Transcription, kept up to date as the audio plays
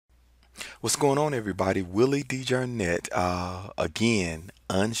What's going on, everybody? Willie D. Jarnett, again,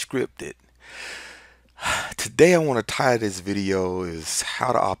 unscripted. Today, I want to title this video is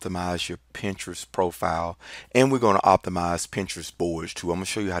how to optimize your Pinterest profile, and we're going to optimize Pinterest boards too. I'm going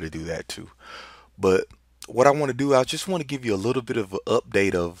to show you how to do that too. But what I want to do, I just want to give you a little bit of an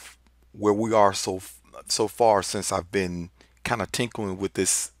update of where we are so far since I've been kind of tinkering with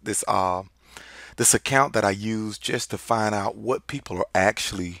this account that I use just to find out what people are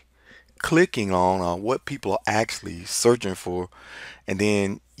actually clicking on, what people are actually searching for, and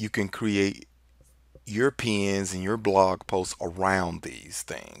then you can create your pins and your blog posts around these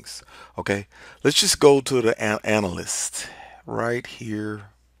things. Okay, let's just go to the analyst right here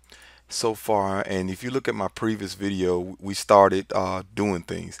so far. And if you look at my previous video, we started doing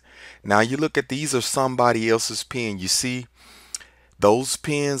things. Now you look at these are somebody else's pin. You see those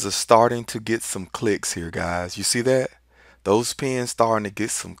pins are starting to get some clicks here, guys. You see that? Those pins starting to get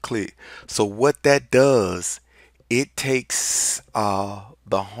some click. So what that does, it takes the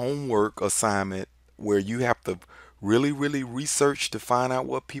homework assignment where you have to really research to find out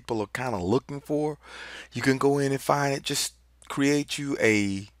what people are kind of looking for. You can go in and find it. Just create you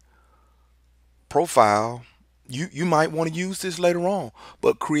a profile. You might want to use this later on,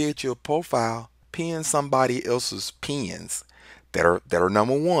 but create your profile, pin somebody else's pins that are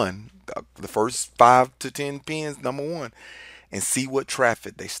number one, the first 5 to 10 pins number one, and see what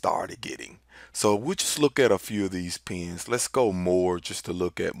traffic they started getting. So we'll just look at a few of these pins. Let's go more just to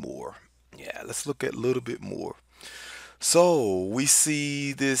look at more. Yeah, let's look at a little bit more. So we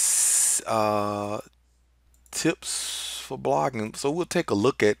see this tips for blogging. So we'll take a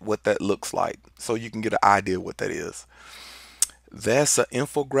look at what that looks like so you can get an idea what that is. That's an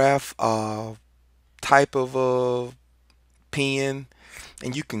infograph type of pin,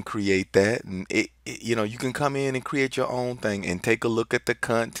 and you can create that, and you can come in and create your own thing and take a look at the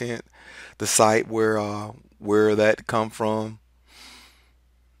content, the site where that come from,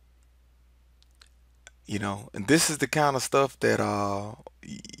 and this is the kind of stuff that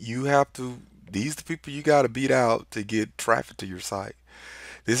you have to, these are the people you got to beat out to get traffic to your site.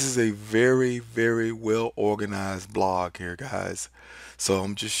 This is a very well organized blog here, guys. So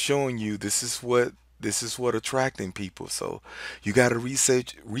I'm just showing you this is what attracting people. So you got to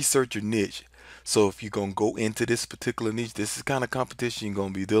research your niche. So if you're gonna go into this particular niche, this is kind of competition you're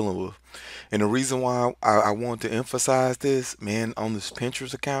gonna be dealing with. And the reason why I want to emphasize this, man, on this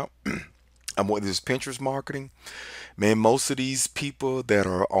Pinterest account, I'm with this Pinterest marketing, man, most of these people that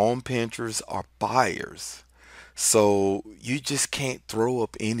are on Pinterest are buyers. So you just can't throw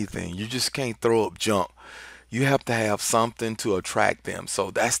up anything. You just can't throw up junk. You have to have something to attract them.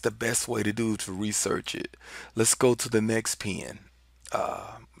 So that's the best way to do to research it. Let's go to the next pin.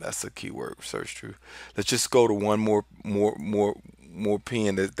 That's a keyword search true. Let's just go to one more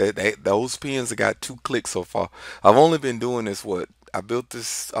pin. Those pins have got 2 clicks so far. I've only been doing this what I built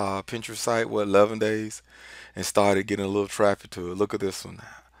this Pinterest site 11 days and started getting a little traffic to it. Look at this one.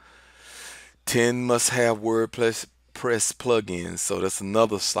 10 must-have WordPress plugins. So that's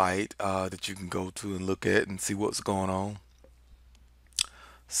another site that you can go to and look at and see what's going on.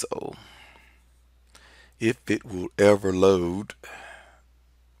 So if it will ever load.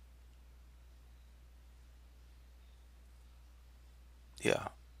 Yeah.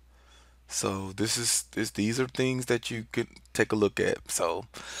 So these are things that you could take a look at. So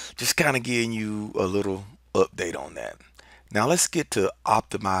just kind of giving you a little update on that. Now let's get to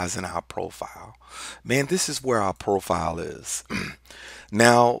optimizing our profile. Man, this is where our profile is.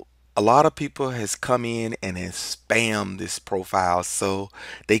 Now, a lot of people has come in and has spammed this profile, so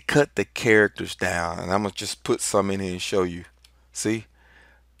they cut the characters down. And I'm gonna just put some in here and show you. See?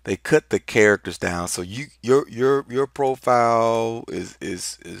 They cut the characters down, so your profile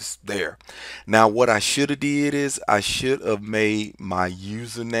is there. Now what I should have did is I should have made my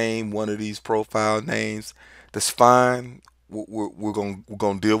username one of these profile names. That's fine. We're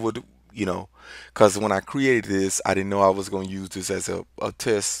gonna deal with it, because when I created this, I didn't know I was gonna use this as a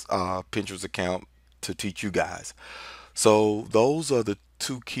test Pinterest account to teach you guys. So those are the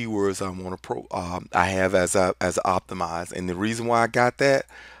 2 keywords I have as optimized, and the reason why I got that,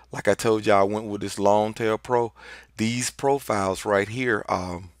 like I told you, I went with this long tail pro. These profiles right here,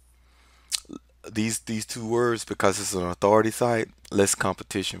 these 2 words, because it's an authority site, less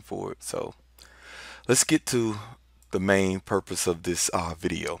competition for it. So let's get to the main purpose of this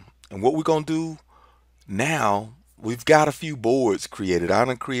video, and what we're gonna do now. We've got a few boards created. I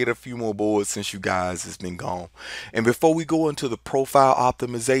done created a few more boards since you guys has been gone. And before we go into the profile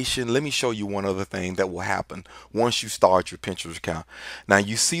optimization, let me show you one other thing that will happen once you start your Pinterest account. Now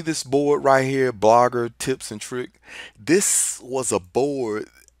you see this board right here, blogger tips and trick. This was a board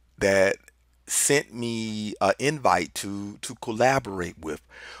that sent me an invite to collaborate with.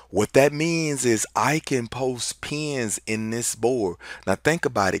 What that means is I can post pins in this board. Now think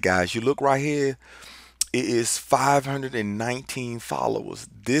about it, guys. You look right here. It is 519 followers.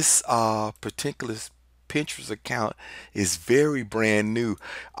 This particular Pinterest account is very brand new.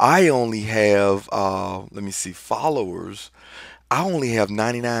 I only have let me see, followers. I only have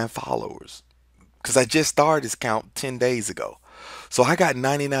 99 followers because I just started this account 10 days ago. So I got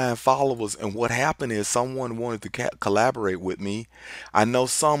 99 followers, and what happened is someone wanted to collaborate with me. I know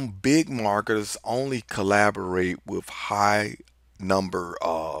some big marketers only collaborate with high number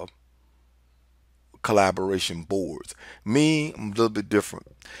collaboration boards. Me, I'm a little bit different.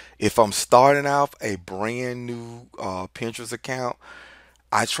 If I'm starting off a brand new Pinterest account,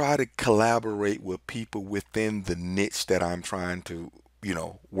 I try to collaborate with people within the niche that I'm trying to,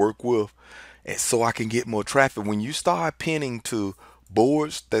 work with, and so I can get more traffic. When you start pinning to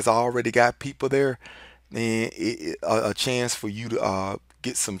boards that's already got people there, then a chance for you to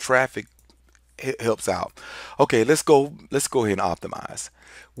get some traffic helps out. Okay, let's go ahead and optimize.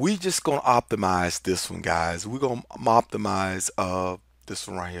 We just gonna optimize this one, guys. We're gonna optimize this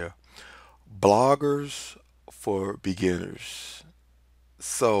one right here. Bloggers for beginners.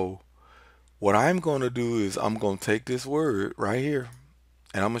 So what I'm gonna do is I'm gonna take this word right here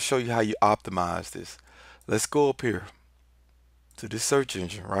and I'm gonna show you how you optimize this. Let's go up here to this search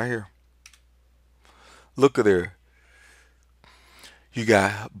engine right here. Look at there. You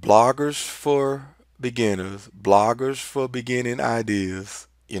got bloggers for beginners, bloggers for beginning ideas,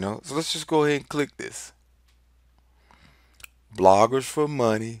 So let's just go ahead and click this. Bloggers for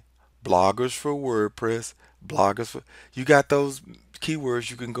money, bloggers for WordPress, bloggers for, you got those keywords,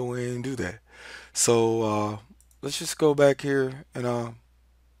 you can go in and do that. So let's just go back here and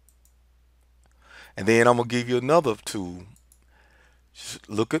then I'm gonna give you another tool. Just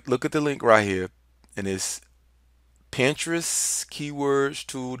look at the link right here, and it's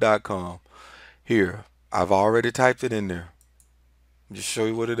PinterestKeywordsTool.com. Here, I've already typed it in there. Just show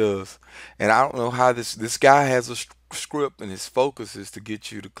you what it does. And I don't know how this guy has a script, and his focus is to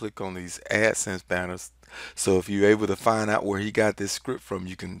get you to click on these AdSense banners. So if you're able to find out where he got this script from,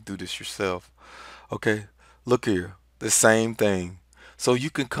 you can do this yourself. Okay, look here, the same thing. So you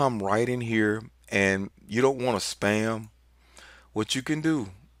can come right in here, and you don't want to spam. What you can do,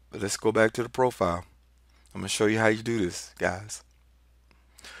 let's go back to the profile. I'm gonna show you how you do this, guys.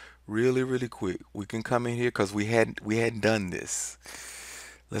 Really, really quick. We can come in here because we hadn't done this.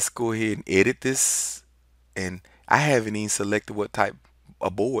 Let's go ahead and edit this, and I haven't even selected what type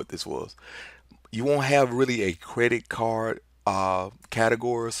of board this was. You won't have really a credit card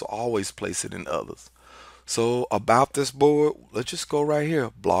category, so always place it in others. So about this board, let's just go right here,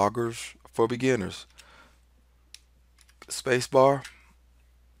 bloggers for beginners. Spacebar.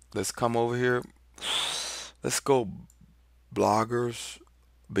 Let's come over here. Let's go bloggers,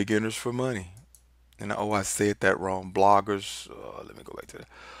 beginners for money. And oh, I said that wrong. Bloggers. Let me go back to that.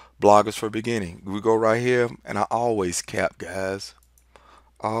 Bloggers for beginning. We go right here, and I always cap, guys.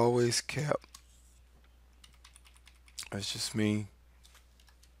 Always cap. That's just me.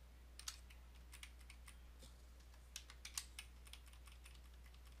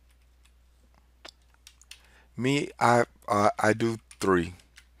 I do 3.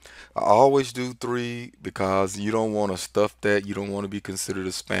 I always do 3 because you don't want to stuff that. You don't want to be considered a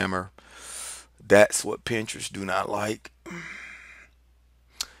spammer. That's what Pinterest do not like.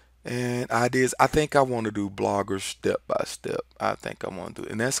 And ideas, I think I want to do bloggers step by step. I think I want to do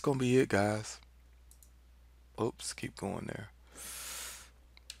it. And that's going to be it, guys. Oops, keep going there.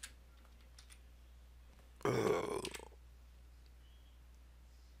 Uh,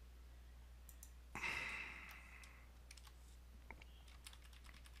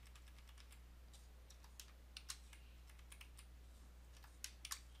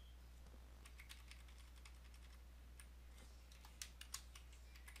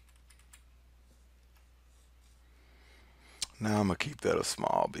 Now I'm going to keep that a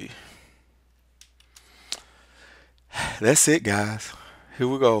small b. That's it, guys. Here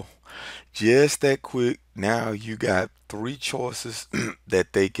we go. Just that quick. Now you got 3 choices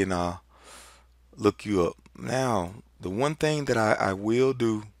that they can look you up. Now, the one thing that I will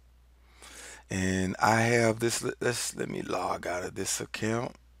do, and I have this, let me log out of this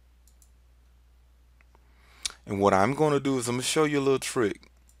account. And what I'm going to do is I'm going to show you a little trick.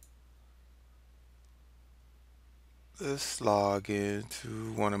 Let's log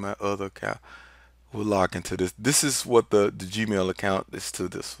into one of my other accounts. We'll log into this. This is what the Gmail account is to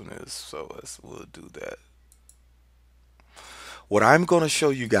this one is. So we'll do that. What I'm going to show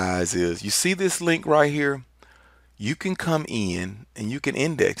you guys is, you see this link right here? You can come in and you can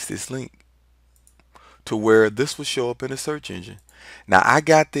index this link. to where this will show up in the search engine. Now I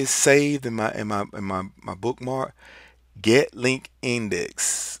got this saved in my bookmark. Get link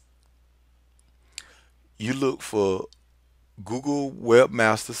index. You look for Google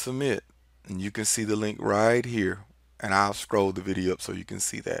Webmaster Submit, and you can see the link right here. And I'll scroll the video up so you can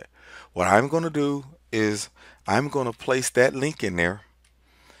see that. What I'm going to do is I'm going to place that link in there,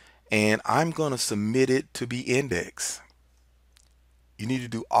 and I'm going to submit it to be indexed. You need to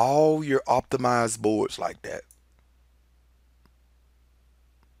do all your optimized boards like that.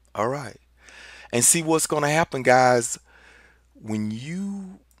 All right. And see what's going to happen, guys, when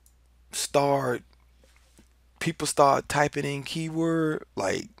you start, people start typing in keyword,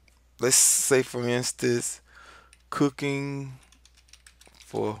 like let's say for instance, cooking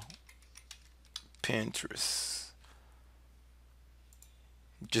for Pinterest.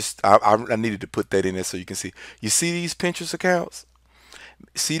 Just I needed to put that in there so you can see. You see these Pinterest accounts?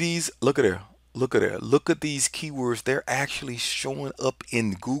 See these? Look at there. Look at there. Look at these keywords. They're actually showing up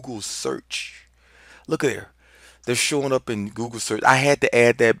in Google search. Look at there. They're showing up in Google search. I had to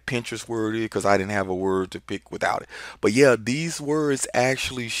add that Pinterest word in because I didn't have a word to pick without it. But yeah, these words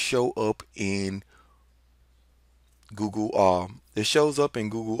actually show up in Google. It shows up in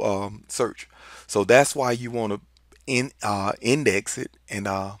Google search. So that's why you want to index it and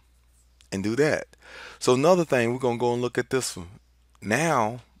do that. So another thing, we're gonna go and look at this one.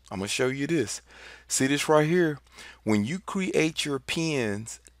 Now I'm gonna show you this. See this right here? When you create your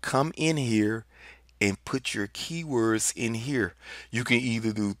pins, come in here and put your keywords in here. You can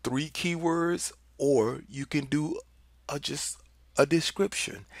either do 3 keywords or you can do just a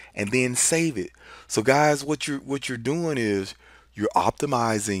description and then save it. So guys, what you're doing is you're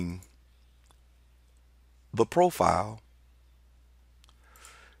optimizing the profile,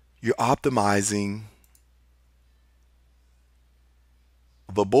 you're optimizing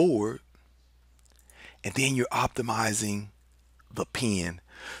the board, and then you're optimizing the pin.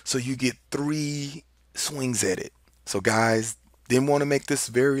 So you get 3 swings at it. So guys, didn't want to make this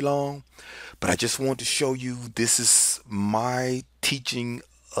very long, but I just want to show you this is my teaching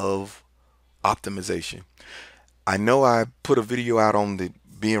of optimization. I know I put a video out on the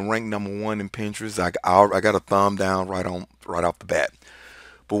being ranked #1 in Pinterest. I got a thumb down right off the bat.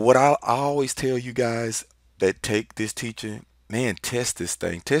 But what I always tell you guys that take this teaching, man, test this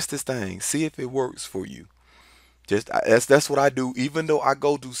thing, see if it works for you. Just that's what I do. Even though I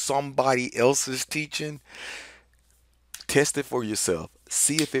go to somebody else's teaching, test it for yourself.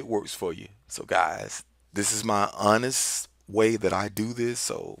 See if it works for you. So guys, this is my honest way that I do this.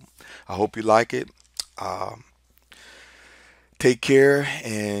 So I hope you like it. Um, Take care,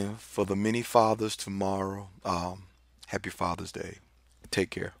 and for the many fathers tomorrow, happy Father's Day.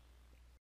 Take care.